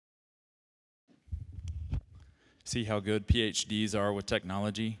See how good PhDs are with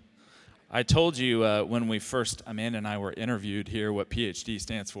technology? I told you when we first, Amanda and I were interviewed here, what PhD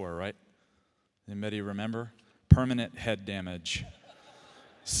stands for, right? Anybody remember? Permanent head damage.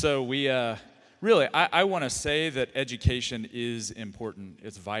 So we, really, I want to say that education is important.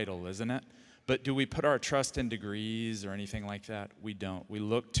 It's vital, isn't it? But do we put our trust in degrees or anything like that? We don't. We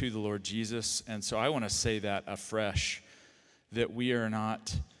look to the Lord Jesus. And so I want to say that afresh, that we are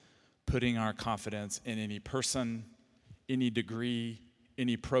not putting our confidence in any person, any degree,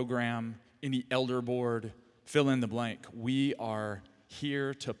 any program, any elder board, fill in the blank. We are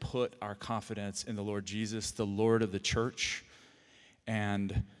here to put our confidence in the Lord Jesus, the Lord of the church,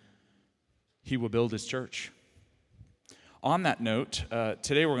 and He will build His church. On that note,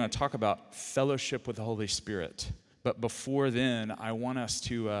 today we're going to talk about fellowship with the Holy Spirit. But before then, I want us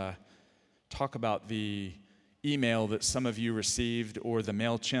to talk about the email that some of you received or the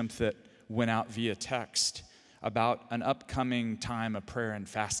MailChimp that went out via text about an upcoming time of prayer and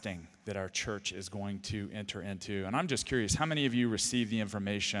fasting that our church is going to enter into. And I'm just curious, how many of you received the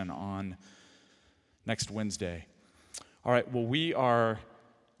information on next Wednesday? All right, well, we are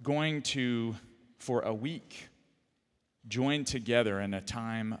going to, for a week, join together in a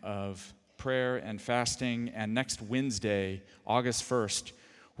time of prayer and fasting. And next Wednesday, August 1st,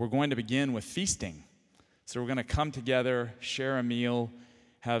 we're going to begin with feasting. So we're going to come together, share a meal,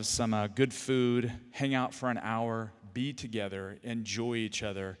 have some good food, hang out for an hour, be together, enjoy each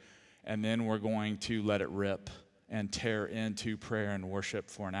other, and then we're going to let it rip and tear into prayer and worship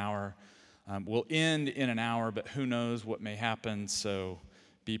for an hour. We'll end in an hour, but who knows what may happen, so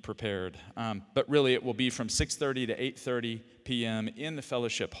be prepared. But really, it will be from 6:30 to 8:30 p.m. in the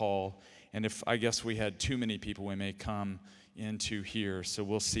fellowship hall, and if I guess we had too many people, we may come into here, so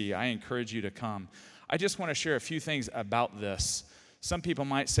we'll see. I encourage you to come. I just want to share a few things about this. Some people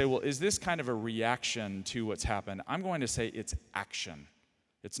might say, well, is this kind of a reaction to what's happened? I'm going to say it's action.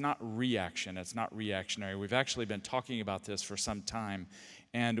 It's not reaction. It's not reactionary. We've actually been talking about this for some time,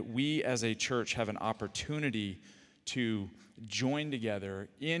 and we as a church have an opportunity to join together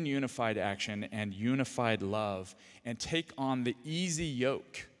in unified action and unified love and take on the easy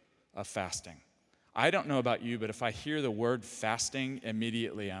yoke of fasting. I don't know about you, but if I hear the word fasting,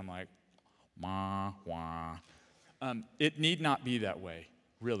 immediately I'm like, wah, wah. It need not be that way,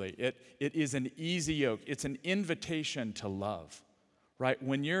 really. It is an easy yoke. It's an invitation to love, right?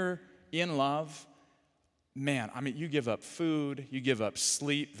 When you're in love, man, I mean, you give up food, you give up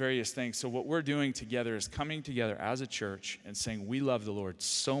sleep, various things. So what we're doing together is coming together as a church and saying we love the Lord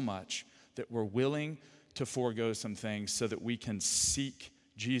so much that we're willing to forego some things so that we can seek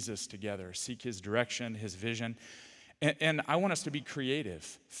Jesus together, seek His direction, His vision. And I want us to be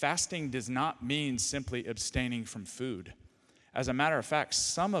creative. Fasting does not mean simply abstaining from food. As a matter of fact,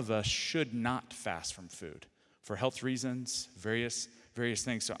 some of us should not fast from food for health reasons, various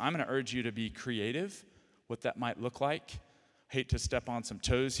things. So I'm going to urge you to be creative, what that might look like. Hate to step on some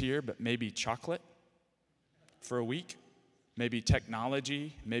toes here, but maybe chocolate for a week, maybe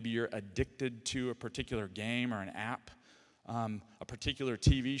technology, maybe you're addicted to a particular game or an app, a particular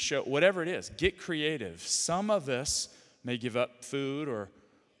TV show, whatever it is, get creative. Some of us may give up food or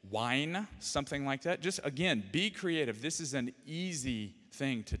wine, something like that. Just, again, be creative. This is an easy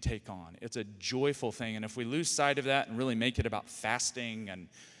thing to take on. It's a joyful thing, and if we lose sight of that and really make it about fasting and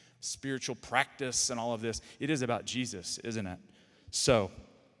spiritual practice and all of this, it is about Jesus, isn't it? So,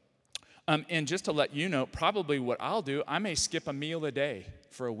 and just to let you know, probably what I'll do, I may skip a meal a day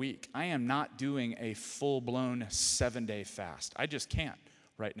for a week. I am not doing a full-blown 7-day fast. I just can't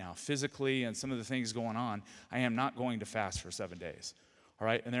right now. Physically and some of the things going on, I am not going to fast for 7 days. All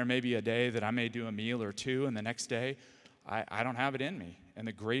right? And there may be a day that I may do a meal or two, and the next day, I don't have it in me. And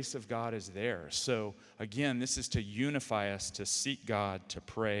the grace of God is there. So, again, this is to unify us, to seek God, to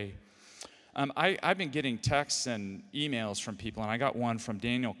pray. I've been getting texts and emails from people, and I got one from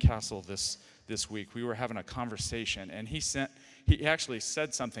Daniel Castle this week. We were having a conversation, and he actually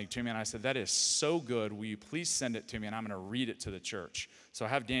said something to me, and I said, that is so good. Will you please send it to me, and I'm going to read it to the church. So I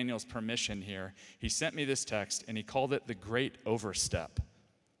have Daniel's permission here. He sent me this text, and he called it the Great Overstep.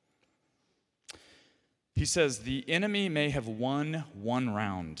 He says, the enemy may have won one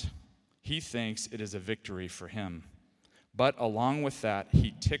round. He thinks it is a victory for him. But along with that,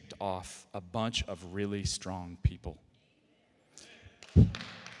 he ticked off a bunch of really strong people.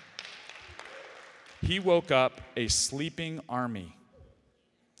 He woke up a sleeping army.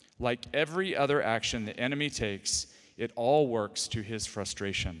 Like every other action the enemy takes, it all works to his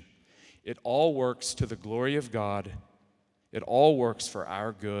frustration. It all works to the glory of God. It all works for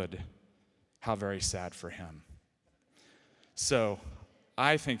our good. How very sad for him. So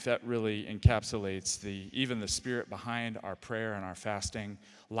I think that really encapsulates even the spirit behind our prayer and our fasting.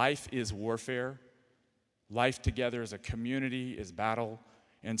 Life is warfare. Life together as a community is battle.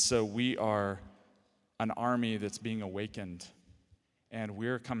 And so we are an army that's being awakened. And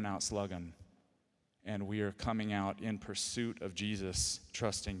we're coming out slugging. And we are coming out in pursuit of Jesus,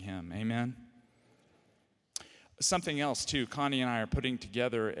 trusting him. Amen? Something else, too. Connie and I are putting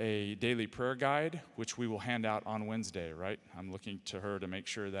together a daily prayer guide, which we will hand out on Wednesday, right? I'm looking to her to make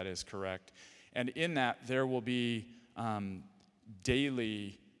sure that is correct. And in that, there will be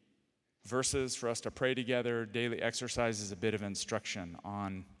daily verses for us to pray together, daily exercises, a bit of instruction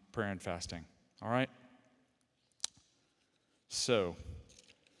on prayer and fasting. All right? So,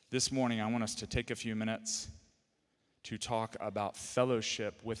 this morning, I want us to take a few minutes to talk about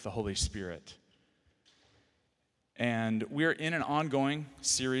fellowship with the Holy Spirit. And we're in an ongoing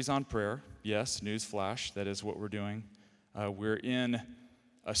series on prayer. Yes, newsflash, that is what we're doing. We're in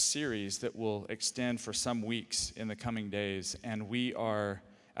a series that will extend for some weeks in the coming days. And we are,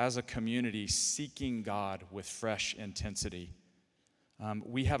 as a community, seeking God with fresh intensity.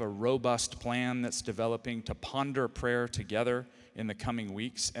 We have a robust plan that's developing to ponder prayer together in the coming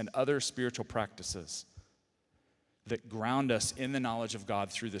weeks and other spiritual practices that ground us in the knowledge of God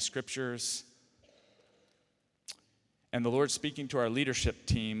through the scriptures. And the Lord's speaking to our leadership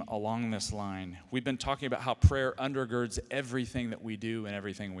team along this line. We've been talking about how prayer undergirds everything that we do and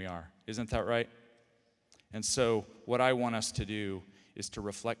everything we are. Isn't that right? And so what I want us to do is to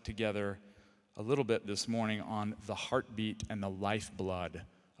reflect together a little bit this morning on the heartbeat and the lifeblood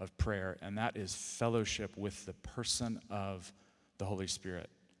of prayer, and that is fellowship with the person of the Holy Spirit.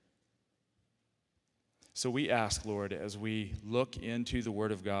 So we ask, Lord, as we look into the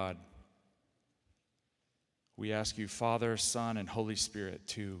Word of God, we ask you, Father, Son, and Holy Spirit,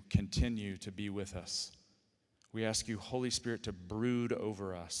 to continue to be with us. We ask you, Holy Spirit, to brood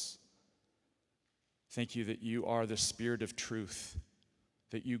over us. Thank you that you are the Spirit of truth,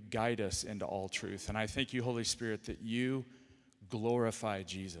 that you guide us into all truth. And I thank you, Holy Spirit, that you glorify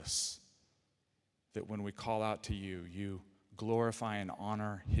Jesus, that when we call out to you, you glorify and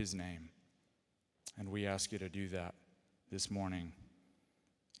honor his name. And we ask you to do that this morning.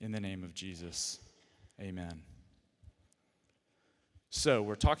 In the name of Jesus, amen. So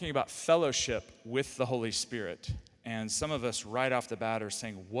we're talking about fellowship with the Holy Spirit. And some of us right off the bat are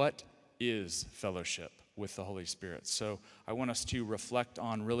saying, what is fellowship with the Holy Spirit? So I want us to reflect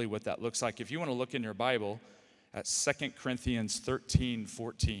on really what that looks like. If you want to look in your Bible at 2 Corinthians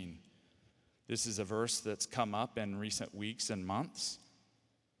 13:14. This is a verse that's come up in recent weeks and months.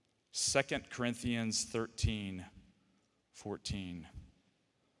 2 Corinthians 13:14.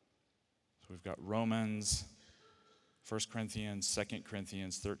 So we've got Romans, 1 Corinthians, 2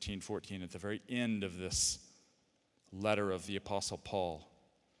 Corinthians 13:14 at the very end of this letter of the Apostle Paul.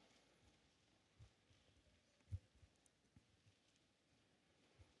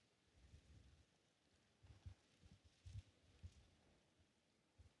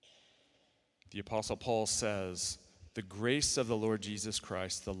 The Apostle Paul says, "The grace of the Lord Jesus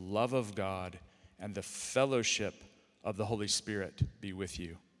Christ, the love of God, and the fellowship of the Holy Spirit be with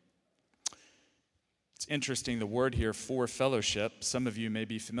you." It's interesting, the word here for fellowship, some of you may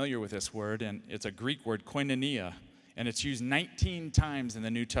be familiar with this word, and it's a Greek word, koinonia, and it's used 19 times in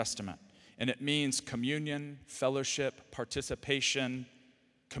the New Testament. And it means communion, fellowship, participation,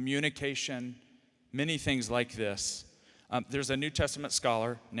 communication, many things like this. There's a New Testament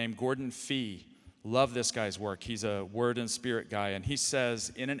scholar named Gordon Fee. Love this guy's work. He's a word and spirit guy, and he says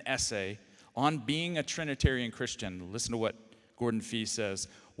in an essay on being a Trinitarian Christian, listen to what Gordon Fee says,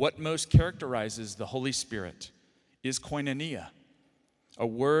 "What most characterizes the Holy Spirit is koinonia, a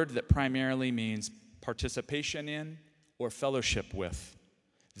word that primarily means participation in or fellowship with.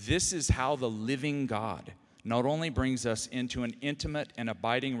 This is how the living God not only brings us into an intimate and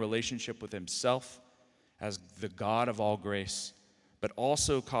abiding relationship with himself as the God of all grace, but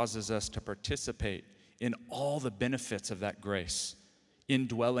also causes us to participate in all the benefits of that grace,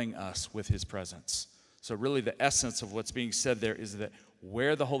 indwelling us with his presence." So really the essence of what's being said there is that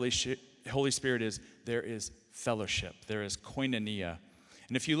where the Holy Spirit is, there is fellowship, there is koinonia.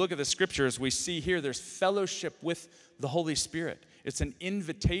 And if you look at the scriptures, we see here there's fellowship with the Holy Spirit. It's an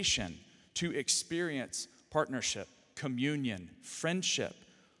invitation to experience partnership, communion, friendship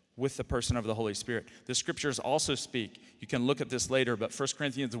with the person of the Holy Spirit. The scriptures also speak, you can look at this later, but 1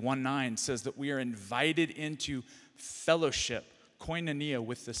 Corinthians 1:9 says that we are invited into fellowship, koinonia,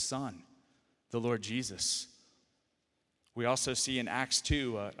 with the Son, the Lord Jesus. We also see in Acts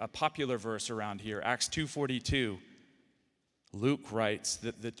 2, a popular verse around here, Acts 2:42, Luke writes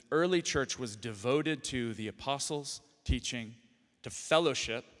that the early church was devoted to the apostles' teaching, to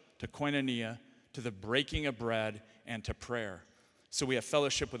fellowship, to koinonia, to the breaking of bread, and to prayer. So we have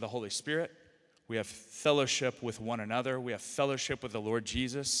fellowship with the Holy Spirit. We have fellowship with one another. We have fellowship with the Lord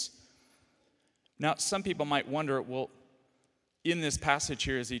Jesus. Now, some people might wonder, well, in this passage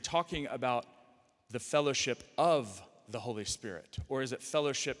here, is he talking about the fellowship of the Holy Spirit? Or is it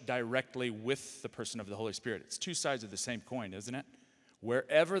fellowship directly with the person of the Holy Spirit? It's two sides of the same coin, isn't it?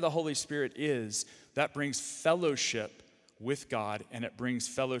 Wherever the Holy Spirit is, that brings fellowship with God, and it brings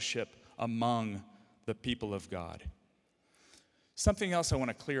fellowship among the people of God. Something else I want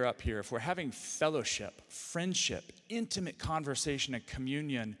to clear up here. If we're having fellowship, friendship, intimate conversation, and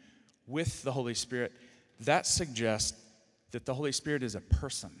communion with the Holy Spirit, that suggests that the Holy Spirit is a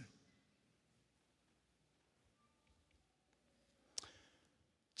person.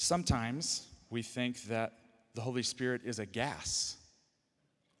 Sometimes we think that the Holy Spirit is a gas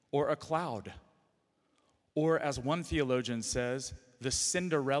or a cloud, or as one theologian says, the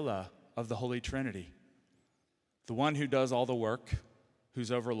Cinderella of the Holy Trinity. The one who does all the work,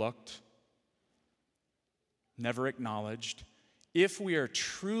 who's overlooked, never acknowledged. If we are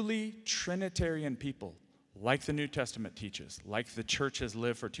truly Trinitarian people, like the New Testament teaches, like the church has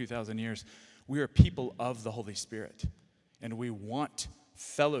lived for 2,000 years, we are people of the Holy Spirit. And we want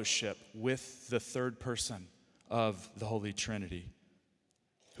fellowship with the third person of the Holy Trinity,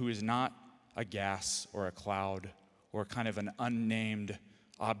 who is not a gas or a cloud or kind of an unnamed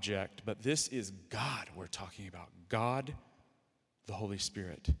object, but this is God we're talking about. God, the Holy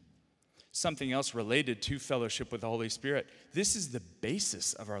Spirit. Something else related to fellowship with the Holy Spirit. This is the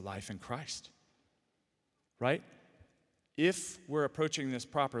basis of our life in Christ, right? If we're approaching this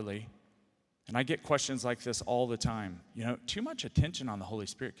properly, and I get questions like this all the time, too much attention on the Holy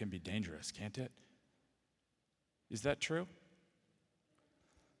Spirit can be dangerous, can't it? Is that true?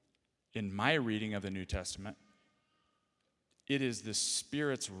 In my reading of the New Testament, it is the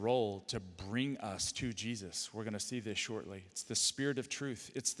Spirit's role to bring us to Jesus. We're going to see this shortly. It's the Spirit of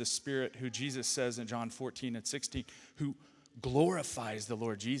truth. It's the Spirit who Jesus says in John 14 and 16, who glorifies the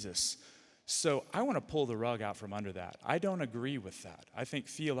Lord Jesus. So I want to pull the rug out from under that. I don't agree with that. I think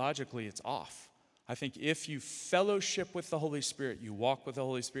theologically it's off. I think if you fellowship with the Holy Spirit, you walk with the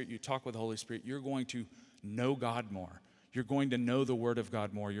Holy Spirit, you talk with the Holy Spirit, you're going to know God more. You're going to know the Word of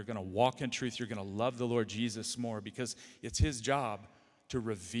God more. You're going to walk in truth. You're going to love the Lord Jesus more because it's His job to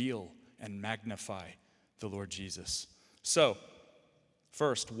reveal and magnify the Lord Jesus. So,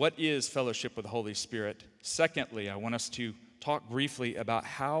 first, what is fellowship with the Holy Spirit? Secondly, I want us to talk briefly about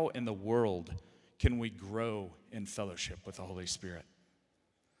how in the world can we grow in fellowship with the Holy Spirit.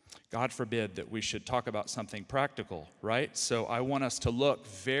 God forbid that we should talk about something practical, right? So I want us to look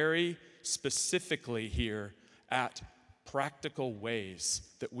very specifically here at practical ways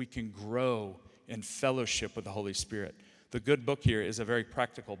that we can grow in fellowship with the Holy Spirit. The good book here is a very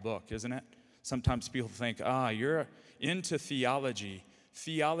practical book, isn't it? Sometimes people think, you're into theology.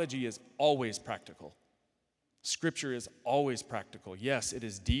 Theology is always practical. Scripture is always practical. Yes, it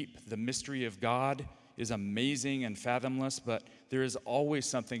is deep. The mystery of God is amazing and fathomless, but there is always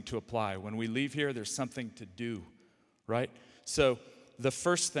something to apply. When we leave here, there's something to do, right? So the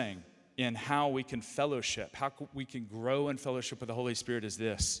first thing in how we can fellowship, how we can grow in fellowship with the Holy Spirit is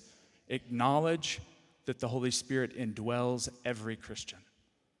this: acknowledge that the Holy Spirit indwells every Christian.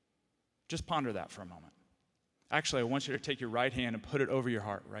 Just ponder that for a moment. Actually, I want you to take your right hand and put it over your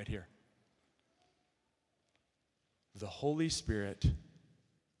heart right here. The Holy Spirit,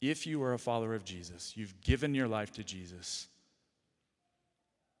 if you are a follower of Jesus, you've given your life to Jesus,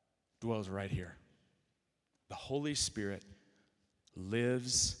 dwells right here. The Holy Spirit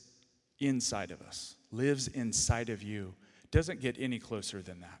lives inside of us, lives inside of you. Doesn't get any closer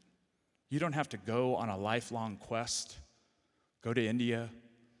than that. You don't have to go on a lifelong quest, go to India,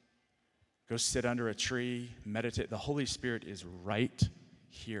 go sit under a tree, meditate. The Holy Spirit is right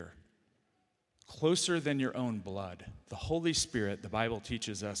here. Closer than your own blood. The Holy Spirit, the Bible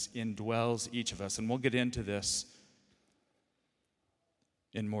teaches us, indwells each of us. And we'll get into this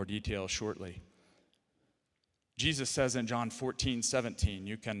in more detail shortly. Jesus says in John 14:17,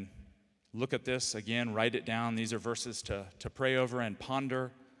 you can look at this again, write it down. These are verses to pray over and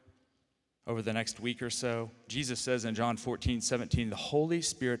ponder over the next week or so. Jesus says in John 14:17, the Holy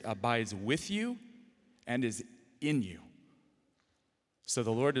Spirit abides with you and is in you. So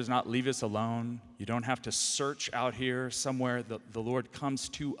the Lord does not leave us alone. You don't have to search out here somewhere. The Lord comes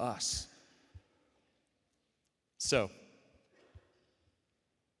to us. So,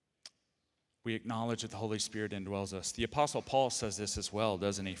 we acknowledge that the Holy Spirit indwells us. The Apostle Paul says this as well,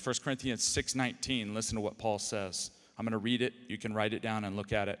 doesn't he? 1 Corinthians 6:19, listen to what Paul says. I'm going to read it. You can write it down and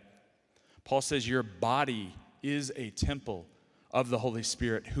look at it. Paul says, your body is a temple of the Holy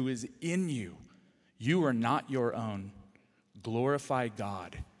Spirit who is in you. You are not your own. Glorify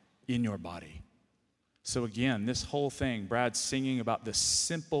God in your body. So again, this whole thing, Brad's singing about the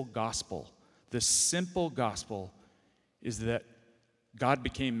simple gospel. The simple gospel is that God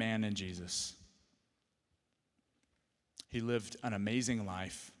became man in Jesus. He lived an amazing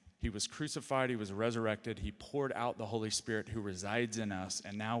life. He was crucified, he was resurrected, he poured out the Holy Spirit who resides in us,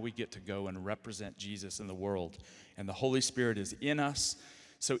 and now we get to go and represent Jesus in the world. And the Holy Spirit is in us.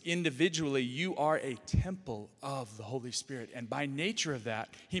 So individually, you are a temple of the Holy Spirit. And by nature of that,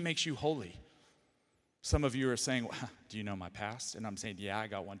 he makes you holy. Some of you are saying, well, do you know my past? And I'm saying, yeah, I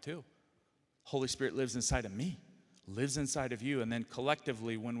got one too. Holy Spirit lives inside of me, lives inside of you. And then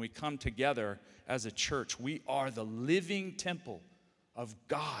collectively, when we come together as a church, we are the living temple of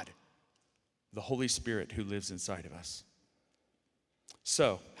God, the Holy Spirit who lives inside of us.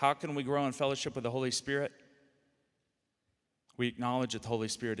 So, how can we grow in fellowship with the Holy Spirit? We acknowledge that the Holy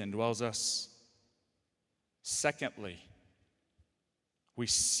Spirit indwells us. Secondly, we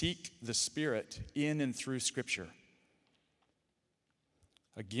seek the Spirit in and through Scripture.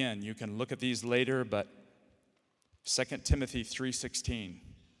 Again, you can look at these later, but 2 Timothy 3:16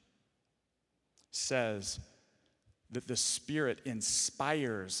 says that the Spirit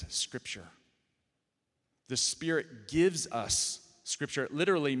inspires Scripture. The Spirit gives us Scripture. It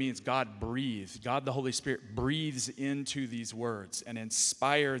literally means God breathed. God, the Holy Spirit, breathes into these words and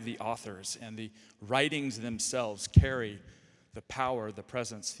inspired the authors, and the writings themselves carry the power, the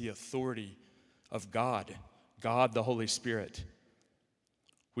presence, the authority of God. God, the Holy Spirit.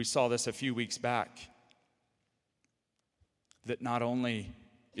 We saw this a few weeks back, that not only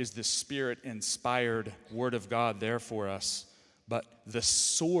is the Spirit-inspired Word of God there for us, but the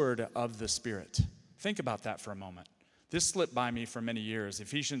sword of the Spirit. Think about that for a moment. This slipped by me for many years.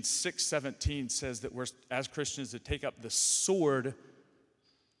 Ephesians 6:17 says that we're, as Christians, to take up the sword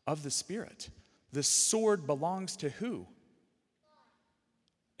of the Spirit. The sword belongs to who?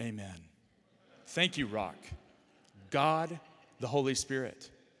 Amen. Thank you, Rock. God, the Holy Spirit.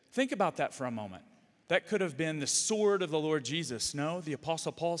 Think about that for a moment. That could have been the sword of the Lord Jesus. No, the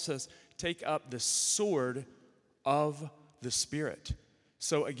Apostle Paul says, take up the sword of the Spirit.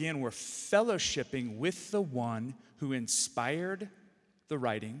 So again, we're fellowshipping with the one who inspired the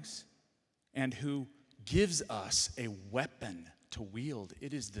writings and who gives us a weapon to wield.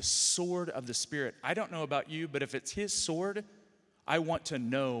 It is the sword of the Spirit. I don't know about you, but if it's his sword, I want to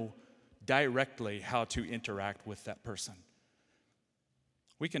know directly how to interact with that person.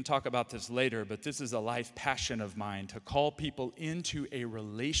 We can talk about this later, but this is a life passion of mine, to call people into a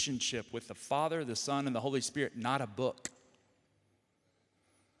relationship with the Father, the Son, and the Holy Spirit, not a book.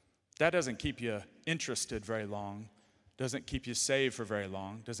 That doesn't keep you interested very long, doesn't keep you saved for very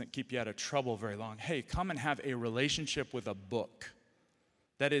long, doesn't keep you out of trouble very long. Hey, come and have a relationship with a book.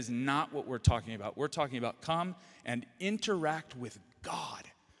 That is not what we're talking about. We're talking about come and interact with God,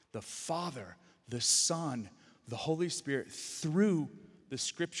 the Father, the Son, the Holy Spirit, through the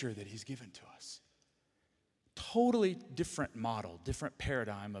Scripture that he's given to us. Totally different model, different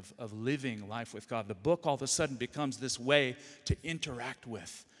paradigm of living life with God. The book all of a sudden becomes this way to interact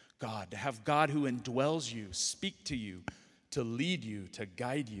with God, to have God who indwells you, speak to you, to lead you, to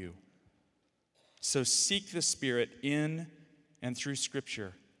guide you. So seek the Spirit in and through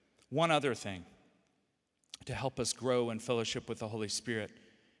Scripture. One other thing to help us grow in fellowship with the Holy Spirit.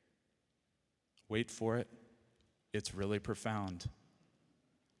 Wait for it. It's really profound.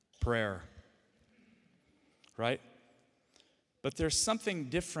 Prayer, right? But there's something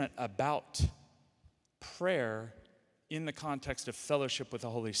different about prayer in the context of fellowship with the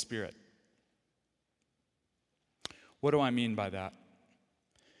Holy Spirit. What do I mean by that?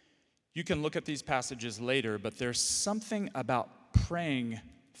 You can look at these passages later, but there's something about praying,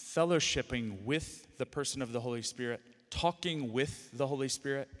 fellowshipping with the person of the Holy Spirit, talking with the Holy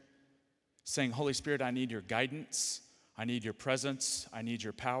Spirit, saying, Holy Spirit, I need your guidance. I need your presence. I need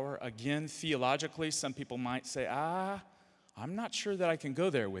your power. Again, theologically, some people might say, I'm not sure that I can go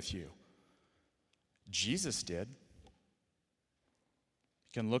there with you. Jesus did.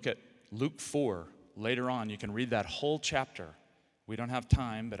 You can look at Luke 4 later on. You can read that whole chapter. We don't have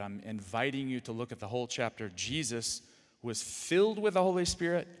time, but I'm inviting you to look at the whole chapter. Jesus was filled with the Holy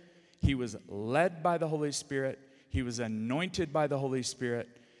Spirit. He was led by the Holy Spirit. He was anointed by the Holy Spirit.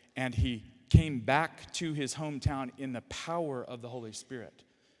 And he came back to his hometown in the power of the Holy Spirit.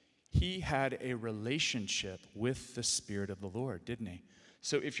 He had a relationship with the Spirit of the Lord, didn't he?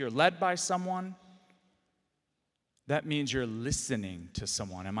 So if you're led by someone, that means you're listening to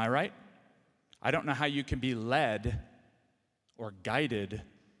someone. Am I right? I don't know how you can be led or guided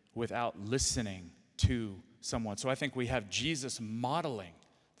without listening to someone. So I think we have Jesus modeling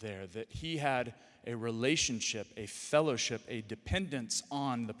there that he had a relationship, a fellowship, a dependence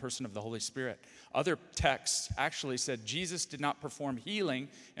on the person of the Holy Spirit. Other texts actually said Jesus did not perform healing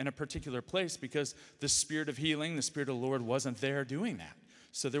in a particular place because the Spirit of healing, the Spirit of the Lord, wasn't there doing that.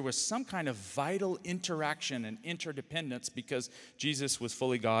 So there was some kind of vital interaction and interdependence because Jesus was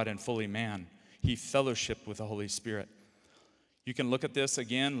fully God and fully man. He fellowshiped with the Holy Spirit. You can look at this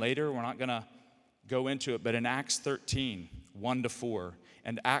again later. We're not going to go into it, but in Acts 13, 1-4,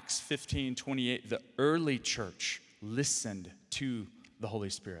 and Acts 15, 28, the early church listened to the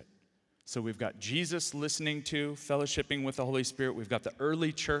Holy Spirit. So we've got Jesus listening to, fellowshipping with the Holy Spirit. We've got the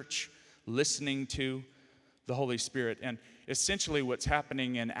early church listening to the Holy Spirit. And essentially what's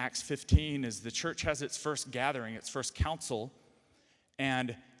happening in Acts 15 is the church has its first gathering, its first council,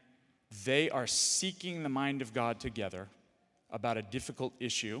 and they are seeking the mind of God together about a difficult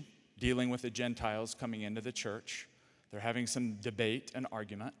issue, dealing with the Gentiles coming into the church. They're having some debate and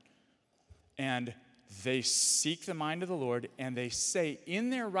argument. And they seek the mind of the Lord, and they say in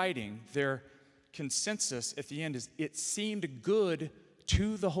their writing, their consensus at the end is, it seemed good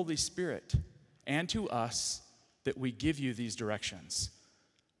to the Holy Spirit and to us that we give you these directions.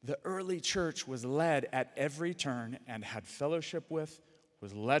 The early church was led at every turn and had fellowship with,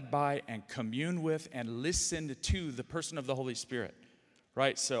 was led by, and communed with, and listened to the person of the Holy Spirit.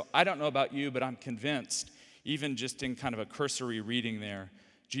 Right? So I don't know about you, but I'm convinced, even just in kind of a cursory reading there,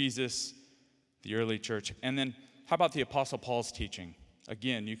 Jesus, the early church. And then how about the Apostle Paul's teaching?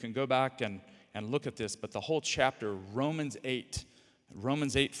 Again, you can go back and look at this, but the whole chapter, Romans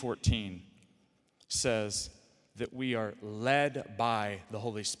 8:14, says that we are led by the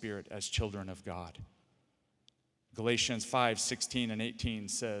Holy Spirit as children of God. Galatians 5:16 and 18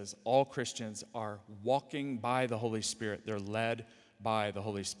 says all Christians are walking by the Holy Spirit. They're led by the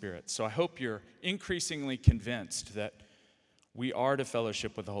Holy Spirit. So I hope you're increasingly convinced that we are to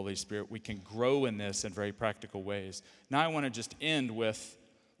fellowship with the Holy Spirit. We can grow in this in very practical ways. Now I want to just end with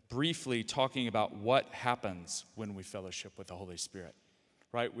briefly talking about what happens when we fellowship with the Holy Spirit.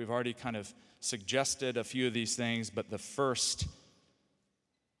 Right? We've already kind of suggested a few of these things, but the first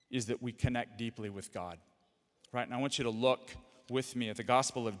is that we connect deeply with God. Right? And I want you to look with me at the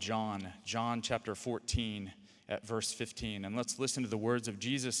Gospel of John, John chapter 14 at verse 15. And let's listen to the words of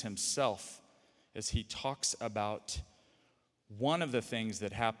Jesus himself as he talks about one of the things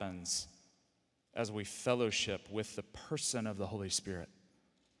that happens as we fellowship with the person of the Holy Spirit.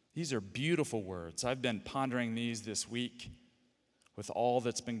 These are beautiful words. I've been pondering these this week with all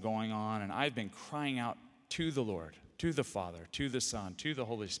that's been going on, and I've been crying out to the Lord, to the Father, to the Son, to the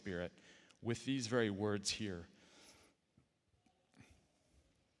Holy Spirit with these very words here.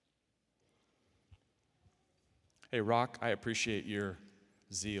 Hey, Rock, I appreciate your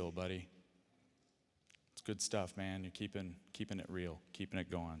zeal, buddy. It's good stuff, man. You're keeping it real, keeping it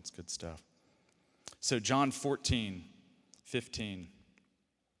going. It's good stuff. So John 14:15.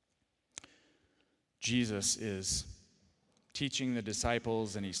 Jesus is teaching the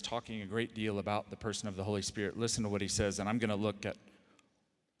disciples, and he's talking a great deal about the person of the Holy Spirit. Listen to what he says, and I'm going to look at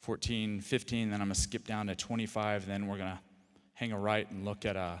 14:15, then I'm going to skip down to 25, then we're going to hang a right and look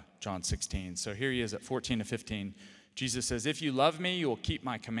at John 16. So here he is at 14-15. Jesus says, "If you love me, you will keep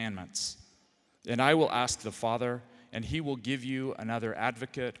my commandments. And I will ask the Father, and he will give you another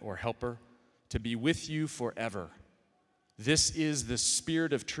advocate or helper to be with you forever. This is the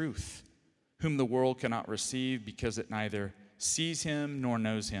Spirit of truth, whom the world cannot receive because it neither sees him nor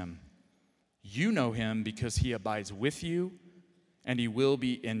knows him. You know him because he abides with you, and he will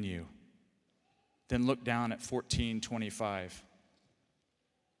be in you." Then look down at 14:25.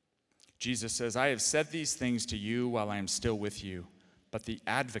 Jesus says, "I have said these things to you while I am still with you, but the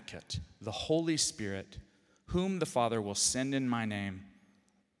advocate, the Holy Spirit, whom the Father will send in my name,"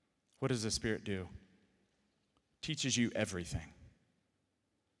 what does the Spirit do? Teaches you everything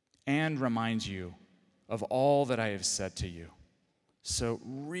and reminds you of all that I have said to you. So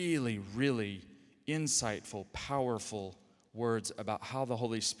really, really insightful, powerful words about how the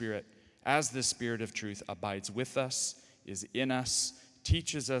Holy Spirit, as the Spirit of truth, abides with us, is in us,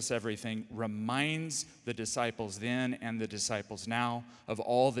 teaches us everything, reminds the disciples then and the disciples now of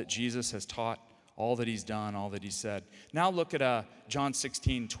all that Jesus has taught, all that he's done, all that he said. Now look at John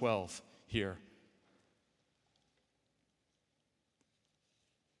 16:12 here.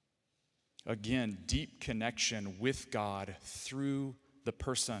 Again, deep connection with God through the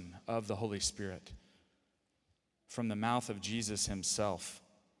person of the Holy Spirit from the mouth of Jesus himself.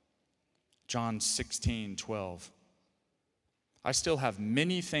 John 16:12. "I still have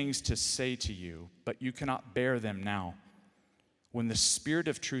many things to say to you, but you cannot bear them now. When the Spirit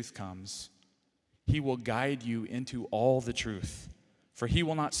of truth comes, He will guide you into all the truth. For he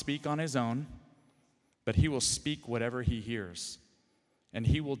will not speak on his own, but he will speak whatever he hears. And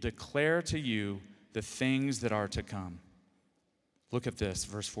he will declare to you the things that are to come. Look at this,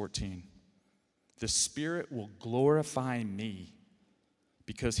 verse 14. The Spirit will glorify me,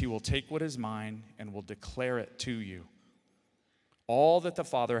 because he will take what is mine and will declare it to you. All that the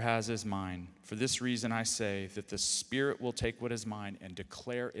Father has is mine. For this reason I say that the Spirit will take what is mine and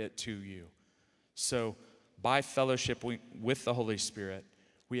declare it to you. So by fellowship with the Holy Spirit,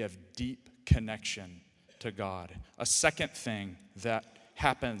 we have deep connection to God. A second thing that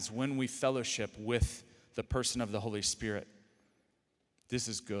happens when we fellowship with the person of the Holy Spirit, this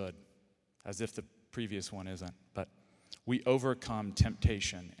is good, as if the previous one isn't, but we overcome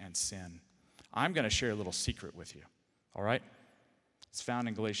temptation and sin. I'm going to share a little secret with you, all right? It's found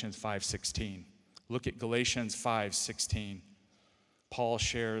in Galatians 5:16. Look at Galatians 5:16. Paul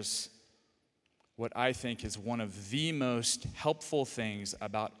shares what I think is one of the most helpful things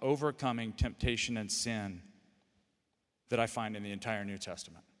about overcoming temptation and sin that I find in the entire New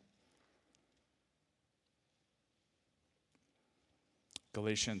Testament.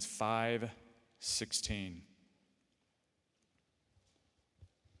 Galatians 5:16.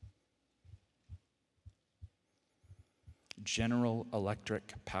 General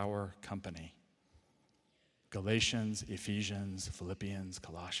Electric Power Company. Galatians, Ephesians, Philippians,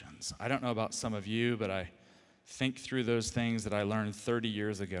 Colossians. I don't know about some of you, but I think through those things that I learned 30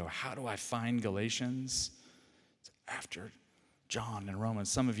 years ago. How do I find Galatians? It's after John and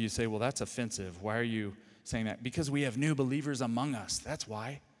Romans. Some of you say, well, that's offensive. Why are you saying that? Because we have new believers among us. That's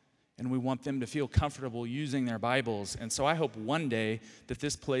why. And we want them to feel comfortable using their Bibles. And so I hope one day that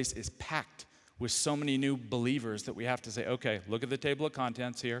this place is packed with so many new believers that we have to say, okay, look at the table of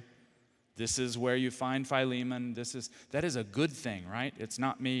contents here. This is where you find Philemon. That is a good thing, right? It's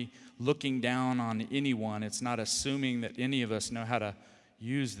not me looking down on anyone. It's not assuming that any of us know how to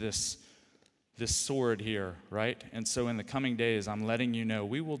use this sword here, right? And so in the coming days, I'm letting you know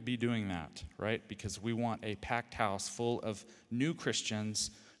we will be doing that, right? Because we want a packed house full of new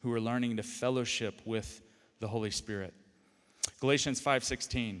Christians who are learning to fellowship with the Holy Spirit. Galatians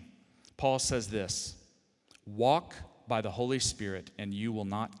 5:16. Paul says this, walk by the Holy Spirit and you will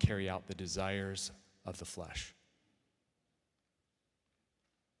not carry out the desires of the flesh.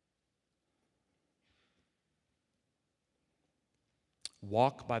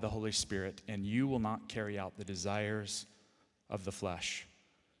 Walk by the Holy Spirit and you will not carry out the desires of the flesh.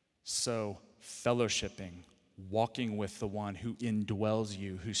 So fellowshipping, walking with the one who indwells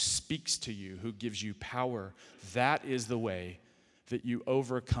you, who speaks to you, who gives you power, that is the way that you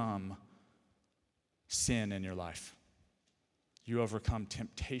overcome sin in your life. You overcome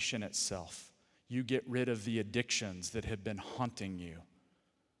temptation itself. You get rid of the addictions that have been haunting you,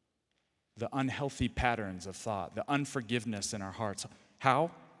 the unhealthy patterns of thought, the unforgiveness in our hearts.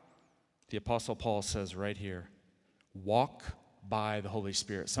 How? The Apostle Paul says right here, walk by the Holy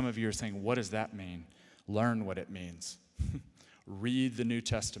Spirit. Some of you are saying, what does that mean? Learn what it means. Read the New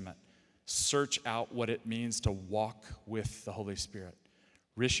Testament. Search out what it means to walk with the Holy Spirit.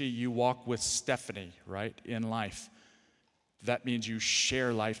 Rishi, you walk with Stephanie, right, in life. That means you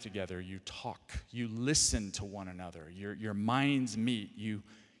share life together. You talk. You listen to one another. Your minds meet. You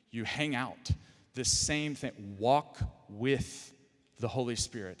hang out. The same thing. Walk with the Holy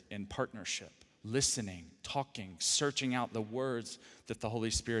Spirit in partnership. Listening, talking, searching out the words that the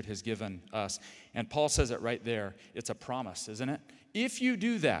Holy Spirit has given us. And Paul says it right there. It's a promise, isn't it? If you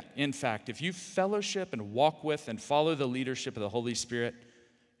do that, in fact, if you fellowship and walk with and follow the leadership of the Holy Spirit,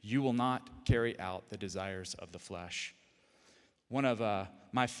 you will not carry out the desires of the flesh. One of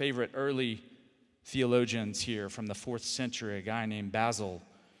my favorite early theologians here from the 4th century, a guy named Basil,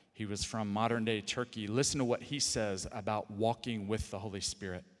 he was from modern-day Turkey. Listen to what he says about walking with the Holy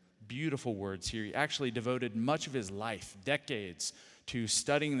Spirit. Beautiful words here. He actually devoted much of his life, decades, to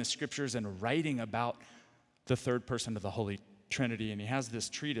studying the Scriptures and writing about the third person of the Holy Trinity. And he has this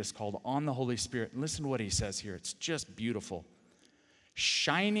treatise called On the Holy Spirit. And listen to what he says here. It's just beautiful.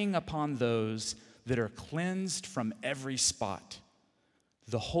 Shining upon those that are cleansed from every spot,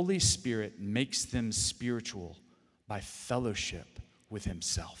 the Holy Spirit makes them spiritual by fellowship with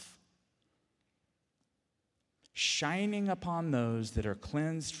himself. Shining upon those that are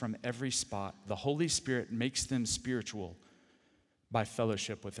cleansed from every spot, the Holy Spirit makes them spiritual by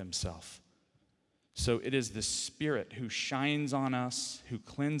fellowship with himself. So it is the Spirit who shines on us, who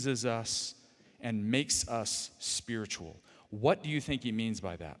cleanses us, and makes us spiritual. What do you think he means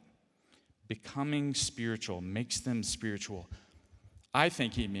by that? Becoming spiritual, makes them spiritual. I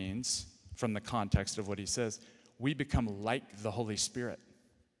think he means, from the context of what he says, we become like the Holy Spirit.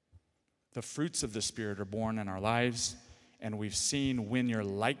 The fruits of the Spirit are born in our lives, and we've seen when you're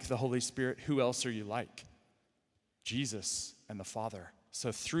like the Holy Spirit, who else are you like? Jesus and the Father.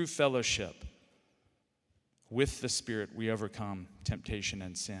 So through fellowship with the Spirit, we overcome temptation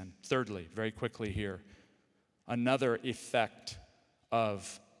and sin. Thirdly, very quickly here, another effect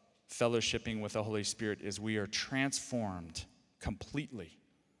of fellowshipping with the Holy Spirit is we are transformed completely.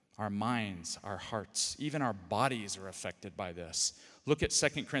 Our minds, our hearts, even our bodies are affected by this. Look at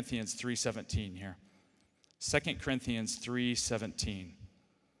 2 Corinthians 3:17 here. 2 Corinthians 3:17.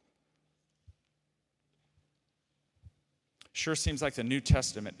 Sure seems like the New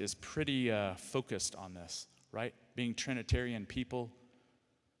Testament is pretty focused on this, right? Being Trinitarian people,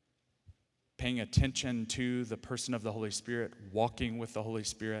 paying attention to the person of the Holy Spirit, walking with the Holy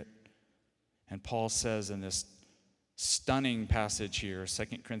Spirit. And Paul says in this stunning passage here,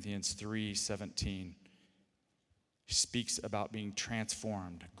 2 Corinthians 3:17, he speaks about being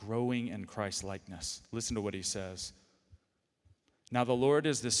transformed, growing in Christ's likeness. Listen to what he says. Now the Lord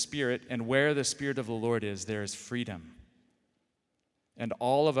is the Spirit, and where the Spirit of the Lord is, there is freedom. And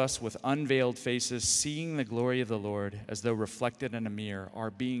all of us with unveiled faces, seeing the glory of the Lord as though reflected in a mirror, are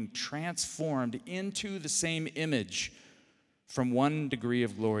being transformed into the same image from one degree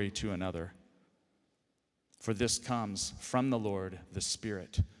of glory to another. For this comes from the Lord, the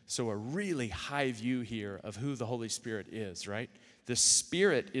Spirit. So a really high view here of who the Holy Spirit is, right? The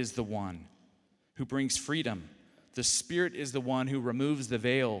Spirit is the one who brings freedom. The Spirit is the one who removes the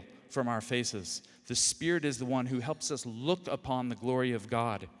veil from our faces. The Spirit is the one who helps us look upon the glory of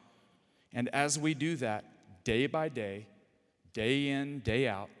God. And as we do that, day by day in, day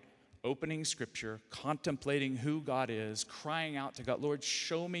out, opening Scripture, contemplating who God is, crying out to God, Lord,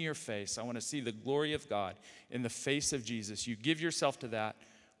 show me your face. I want to see the glory of God in the face of Jesus. You give yourself to that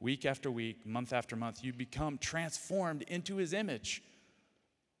week after week, month after month. You become transformed into his image.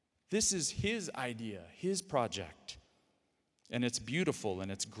 This is his idea, his project. And it's beautiful and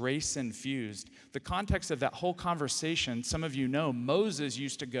it's grace infused. The context of that whole conversation, some of you know, Moses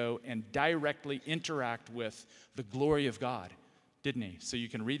used to go and directly interact with the glory of God, didn't he? So you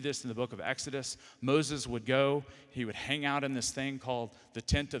can read this in the book of Exodus. Moses would go, he would hang out in this thing called the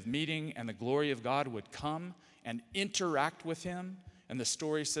tent of meeting, and the glory of God would come and interact with him. And the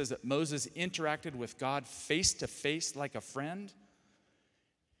story says that Moses interacted with God face to face like a friend.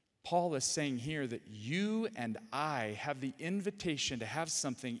 Paul is saying here that you and I have the invitation to have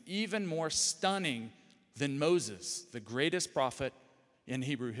something even more stunning than Moses, the greatest prophet in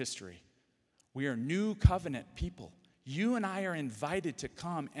Hebrew history. We are new covenant people. You and I are invited to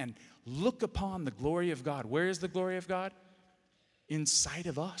come and look upon the glory of God. Where is the glory of God? Inside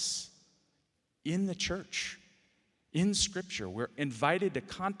of us, in the church, in Scripture. We're invited to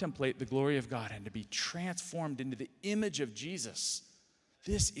contemplate the glory of God and to be transformed into the image of Jesus.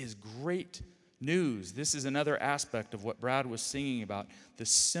 This is great news. This is another aspect of what Brad was singing about, the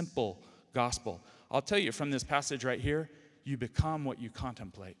simple gospel. I'll tell you from this passage right here, you become what you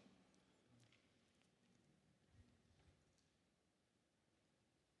contemplate.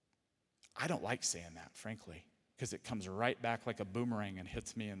 I don't like saying that, frankly, because it comes right back like a boomerang and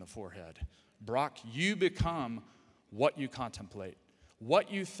hits me in the forehead. Brock, you become what you contemplate,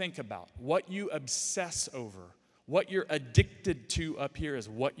 what you think about, what you obsess over. What you're addicted to up here is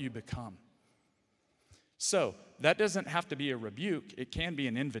what you become. So that doesn't have to be a rebuke. It can be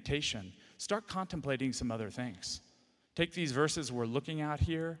an invitation. Start contemplating some other things. Take these verses we're looking at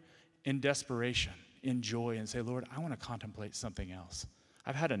here in desperation, in joy, and say, Lord, I want to contemplate something else.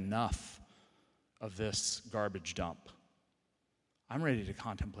 I've had enough of this garbage dump. I'm ready to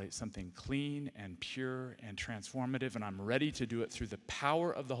contemplate something clean and pure and transformative, and I'm ready to do it through the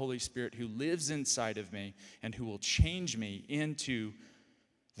power of the Holy Spirit who lives inside of me and who will change me into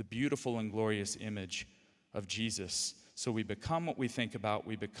the beautiful and glorious image of Jesus. So we become what we think about,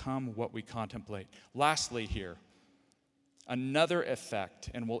 we become what we contemplate. Lastly here, another effect,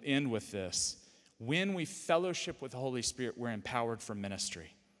 and we'll end with this. When we fellowship with the Holy Spirit, we're empowered for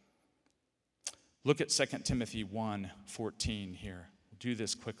ministry. Look at 2 Timothy 1:14 here. We'll do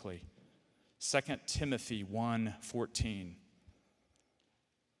this quickly. 2 Timothy 1:14.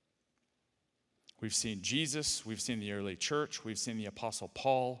 We've seen Jesus, we've seen the early church, we've seen the Apostle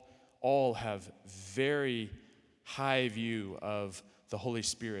Paul. All have very high view of the Holy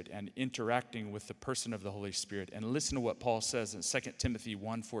Spirit and interacting with the person of the Holy Spirit. And listen to what Paul says in 2 Timothy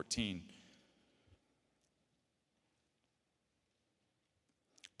 1:14.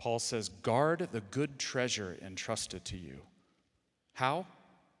 Paul says, guard the good treasure entrusted to you. How?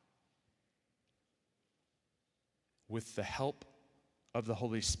 With the help of the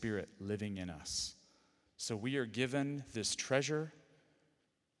Holy Spirit living in us. So we are given this treasure,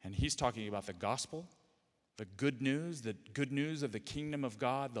 And he's talking about the gospel, the good news of the kingdom of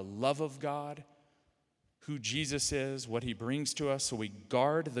God, the love of God, who Jesus is, what he brings to us. So we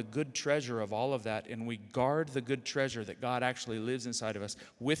guard the good treasure of all of that, and we guard the good treasure that God actually lives inside of us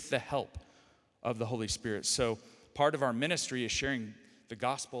with the help of the Holy Spirit. So part of our ministry is sharing the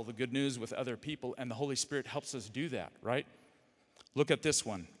gospel, the good news with other people, and the Holy Spirit helps us do that, right? Look at this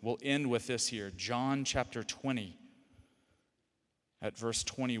one. We'll end with this here. John chapter 20 at verse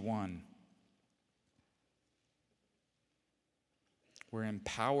 21. We're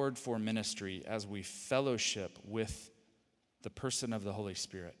empowered for ministry as we fellowship with the person of the Holy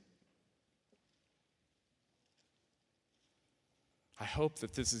Spirit. I hope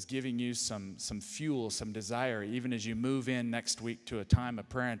that this is giving you some fuel, some desire, even as you move in next week to a time of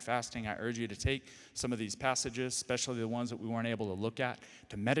prayer and fasting. I urge you to take some of these passages, especially the ones that we weren't able to look at,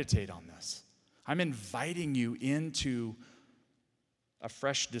 to meditate on this. I'm inviting you into a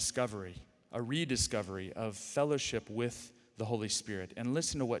fresh discovery, a rediscovery of fellowship with the Holy Spirit. And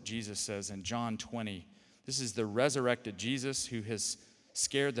listen to what Jesus says in John 20. This is the resurrected Jesus who has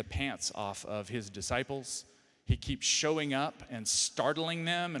scared the pants off of his disciples. He keeps showing up and startling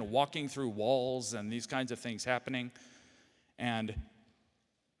them and walking through walls and these kinds of things happening. And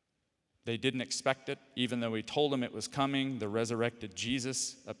they didn't expect it, even though he told them it was coming. The resurrected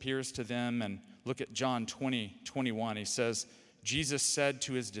Jesus appears to them. And look at John 20:21. He says, Jesus said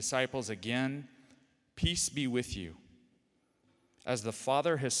to his disciples again, "Peace be with you. As the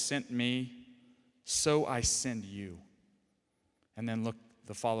Father has sent me, so I send you." And then look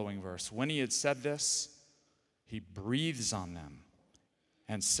the following verse. When he had said this, he breathes on them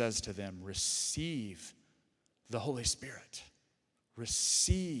and says to them, "Receive the Holy Spirit."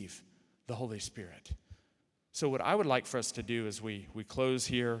 Receive the Holy Spirit. So what I would like for us to do as we close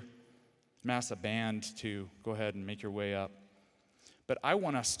here, ask the band to go ahead and make your way up. But I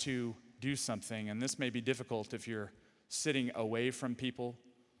want us to do something, and this may be difficult if you're sitting away from people.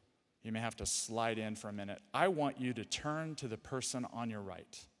 You may have to slide in for a minute. I want you to turn to the person on your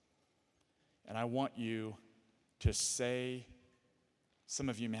right. And I want you to say, some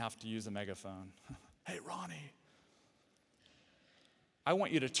of you may have to use a megaphone. Hey, Ronnie. I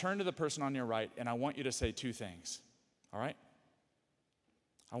want you to turn to the person on your right, and I want you to say two things, all right?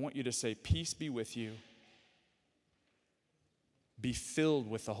 I want you to say, peace be with you. Be filled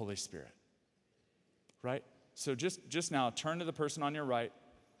with the Holy Spirit, right? So just now, turn to the person on your right.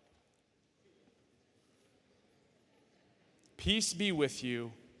 Peace be with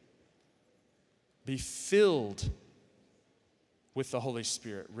you. Be filled with the Holy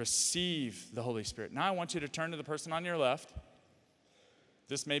Spirit. Receive the Holy Spirit. Now I want you to turn to the person on your left.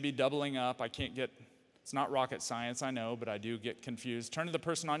 This may be doubling up. It's not rocket science, I know, but I do get confused. Turn to the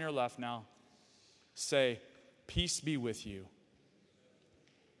person on your left now. Say, peace be with you.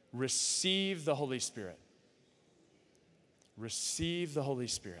 Receive the Holy Spirit. Receive the Holy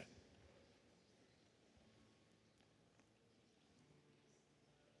Spirit.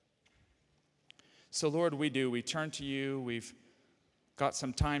 So, Lord, we turn to you. We've got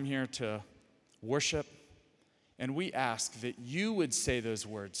some time here to worship, and we ask that you would say those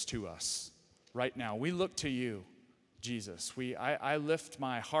words to us right now. We look to you, Jesus. I lift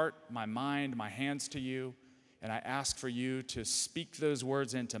my heart, my mind, my hands to you, and I ask for you to speak those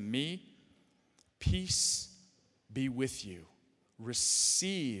words into me. Peace be with you.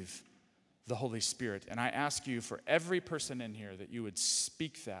 Receive the Holy Spirit. And I ask you for every person in here that you would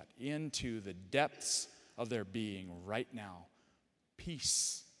speak that into the depths of their being right now.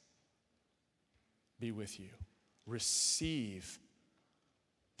 Peace be with you. Receive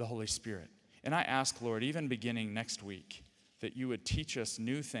the Holy Spirit. And I ask, Lord, even beginning next week, that you would teach us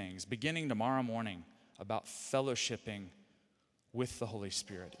new things, beginning tomorrow morning, about fellowshipping with the Holy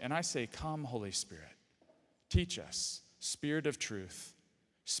Spirit. And I say, come, Holy Spirit, teach us, Spirit of truth,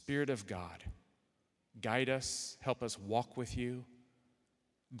 Spirit of God. Guide us, help us walk with you.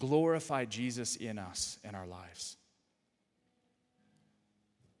 Glorify Jesus in us and our lives.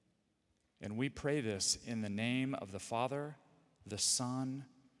 And we pray this in the name of the Father, the Son,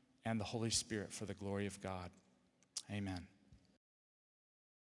 and the Holy Spirit for the glory of God. Amen.